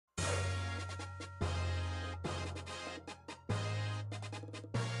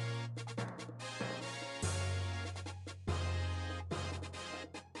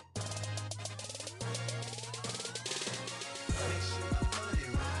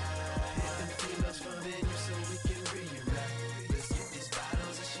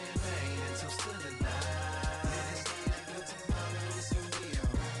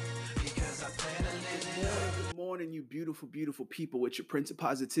you beautiful, beautiful people with your Prince of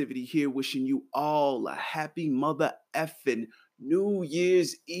Positivity here, wishing you all a happy mother effing New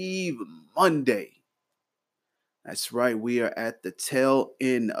Year's Eve Monday. That's right, we are at the tail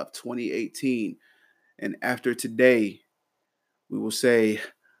end of 2018. And after today, we will say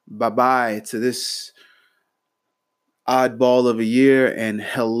bye-bye to this oddball of a year and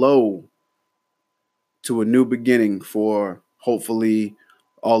hello to a new beginning for hopefully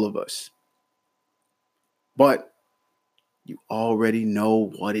all of us. But you already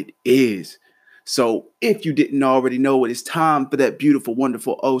know what it is. So if you didn't already know it, it's time for that beautiful,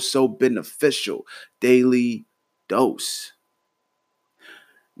 wonderful, oh so beneficial daily dose.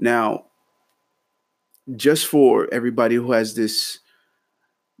 Now, just for everybody who has this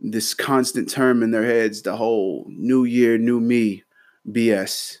constant term in their heads, the whole new year, new me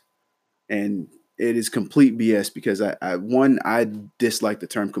BS. And it is complete BS because I dislike the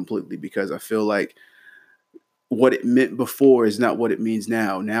term completely because I feel like what it meant before is not what it means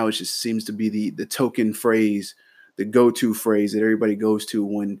now. Now it just seems to be the token phrase, the go-to phrase that everybody goes to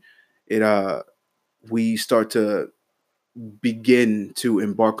when we start to begin to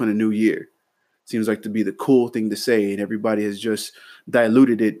embark on a new year. Seems like to be the cool thing to say, and everybody has just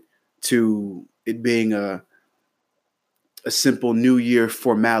diluted it to it being a simple new year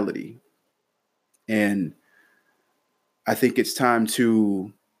formality. And I think it's time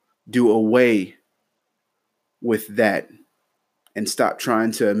to do away with that and stop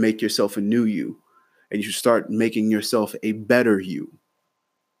trying to make yourself a new you. And you should start making yourself a better you.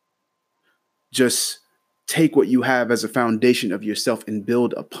 Just take what you have as a foundation of yourself and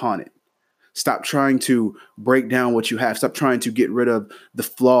build upon it. Stop trying to break down what you have. Stop trying to get rid of the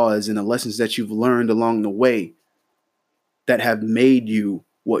flaws and the lessons that you've learned along the way that have made you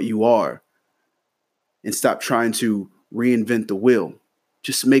what you are. And stop trying to reinvent the wheel.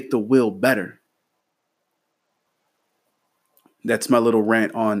 Just make the wheel better. That's my little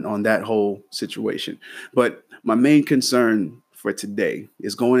rant on that whole situation. But my main concern for today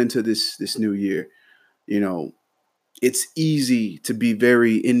is going into this new year. You know, it's easy to be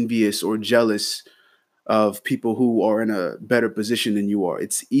very envious or jealous of people who are in a better position than you are.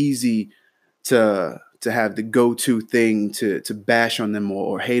 It's easy to have the go-to thing to bash on them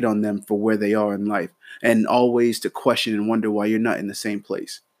or hate on them for where they are in life, and always to question and wonder why you're not in the same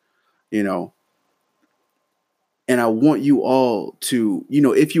place, you know. And I want you all to,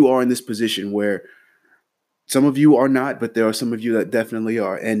 if you are in this position where some of you are not, but there are some of you that definitely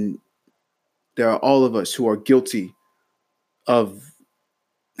are. And there are all of us who are guilty of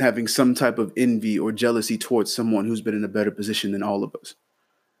having some type of envy or jealousy towards someone who's been in a better position than all of us.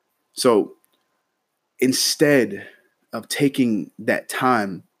 So instead of taking that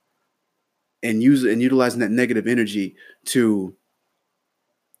time and utilizing that negative energy to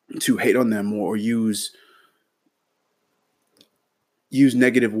hate on them or use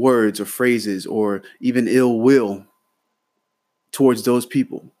negative words or phrases or even ill will towards those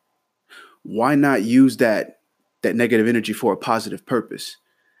people, why not use that negative energy for a positive purpose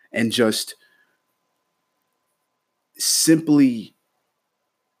and just simply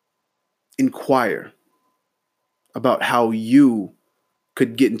inquire about how you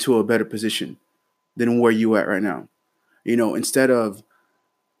could get into a better position than where you at right now. Instead of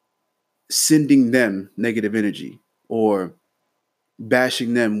sending them negative energy or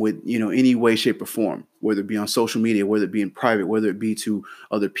bashing them with, any way, shape, or form, whether it be on social media, whether it be in private, whether it be to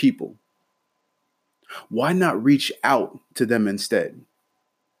other people. Why not reach out to them instead?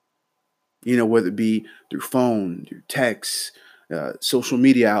 Whether it be through phone, through text, social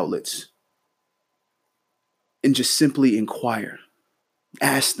media outlets, and just simply inquire.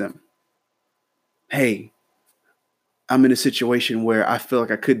 Ask them, hey, I'm in a situation where I feel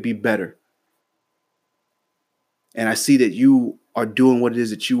like I could be better. And I see that you are doing what it is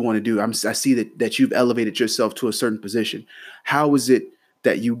that you want to do. I see that you've elevated yourself to a certain position. How is it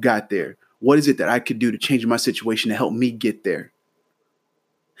that you got there? What is it that I could do to change my situation to help me get there?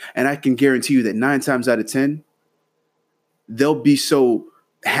 And I can guarantee you that 9 times out of 10, they'll be so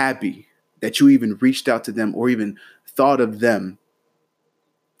happy that you even reached out to them or even thought of them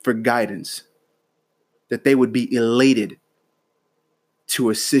for guidance, that they would be elated to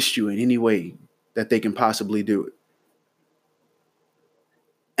assist you in any way that they can possibly do it.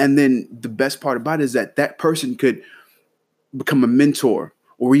 And then the best part about it is that person could become a mentor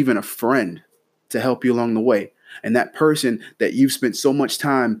or even a friend to help you along the way. And that person that you've spent so much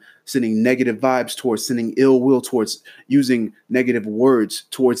time sending negative vibes towards, sending ill will towards, using negative words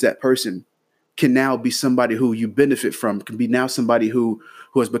towards that person can now be somebody who you benefit from, can be now somebody who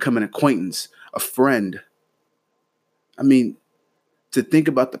has become an acquaintance, a friend. I mean, to think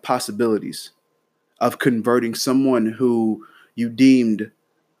about the possibilities of converting someone who you deemed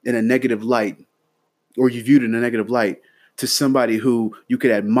in a negative light, or you viewed in a negative light, to somebody who you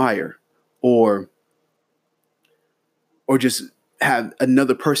could admire, or just have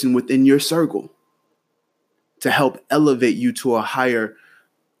another person within your circle to help elevate you to a higher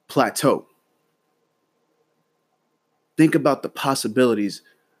plateau. Think about the possibilities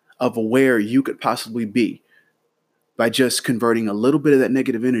of where you could possibly be by just converting a little bit of that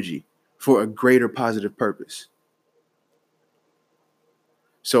negative energy for a greater positive purpose.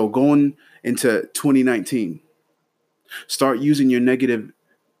 So going into 2019, start using your negative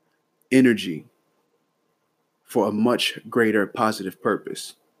energy for a much greater positive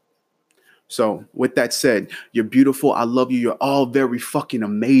purpose. So with that said, you're beautiful. I love you. You're all very fucking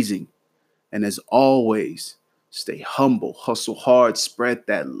amazing. And as always, stay humble, hustle hard, spread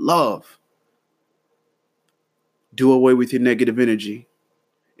that love. Do away with your negative energy.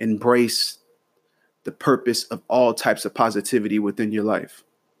 Embrace the purpose of all types of positivity within your life.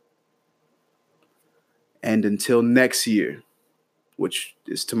 And until next year, which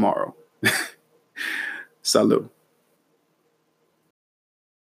is tomorrow, salud.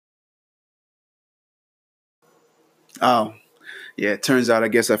 Oh, yeah, it turns out I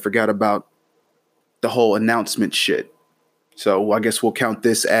guess I forgot about the whole announcement shit. So I guess we'll count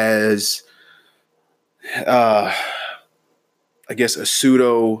this as, I guess, a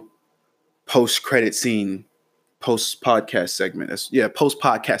pseudo post-credit scene, post-podcast segment.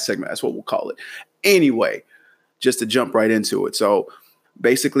 Post-podcast segment. That's what we'll call it. Anyway, just to jump right into it. So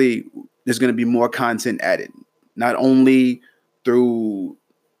basically, there's going to be more content added, not only through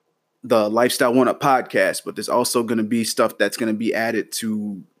the Lifestyle One Up podcast, but there's also going to be stuff that's going to be added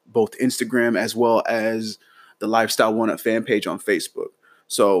to both Instagram as well as the Lifestyle One Up fan page on Facebook.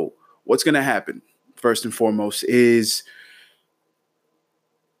 So what's going to happen, first and foremost, is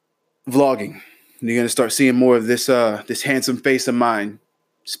vlogging. You're going to start seeing more of this handsome face of mine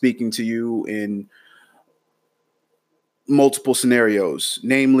speaking to you in multiple scenarios.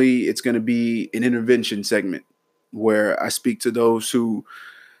 Namely, it's going to be an intervention segment where I speak to those who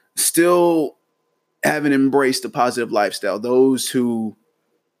still haven't embraced a positive lifestyle, those who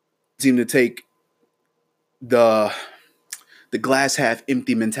seem to take the glass half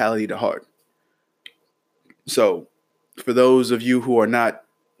empty mentality to heart. So for those of you who are not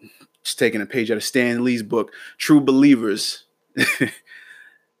just taking a page out of Stan Lee's book, true believers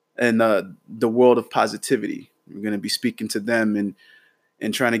in the world of positivity, we're going to be speaking to them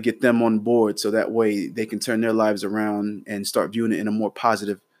and trying to get them on board so that way they can turn their lives around and start viewing it in a more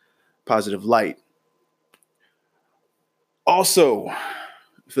positive light. Also,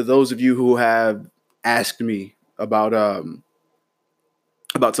 for those of you who have asked me about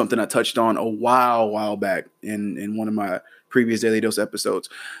something I touched on a while back in one of my previous Daily Dose episodes,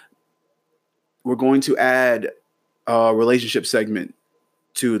 we're going to add a relationship segment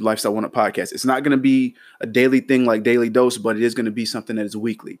to Lifestyle One Up podcast. It's not going to be a daily thing like Daily Dose, but it is going to be something that is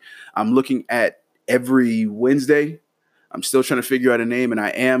weekly. I'm looking at every Wednesday. I'm still trying to figure out a name, and I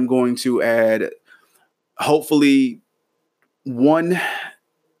am going to add hopefully one,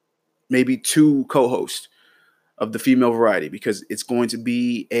 maybe two co-hosts of the female variety, because it's going to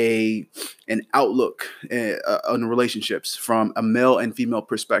be an outlook on relationships from a male and female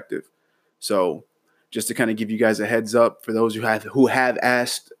perspective. So just to kind of give you guys a heads up, for those who have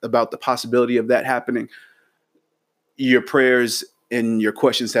asked about the possibility of that happening, your prayers and your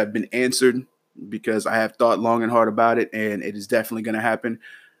questions have been answered, because I have thought long and hard about it, and it is definitely going to happen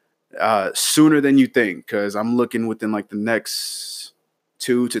sooner than you think, because I'm looking within like the next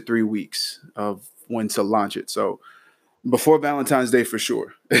 2 to 3 weeks of when to launch it. So before Valentine's Day for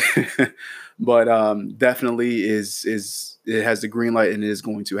sure. But definitely is it has the green light and it is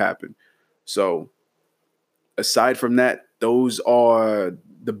going to happen. So aside from that, those are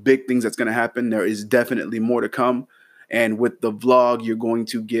the big things that's going to happen. There is definitely more to come. And with the vlog, you're going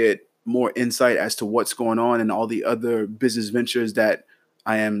to get more insight as to what's going on and all the other business ventures that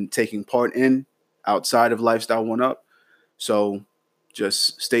I am taking part in outside of Lifestyle One Up. So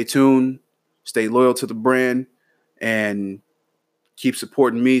just stay tuned, stay loyal to the brand, and keep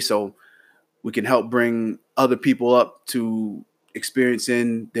supporting me so we can help bring other people up to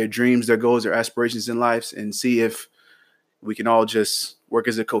experiencing their dreams, their goals, their aspirations in life, and see if we can all just work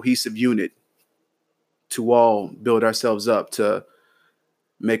as a cohesive unit to all build ourselves up to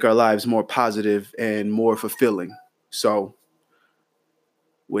make our lives more positive and more fulfilling. So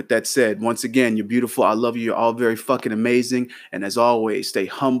with that said, once again, you're beautiful. I love you. You're all very fucking amazing. And as always, stay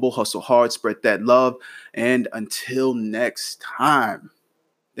humble, hustle hard, spread that love. And until next time,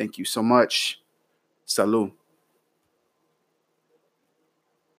 thank you so much. Salud.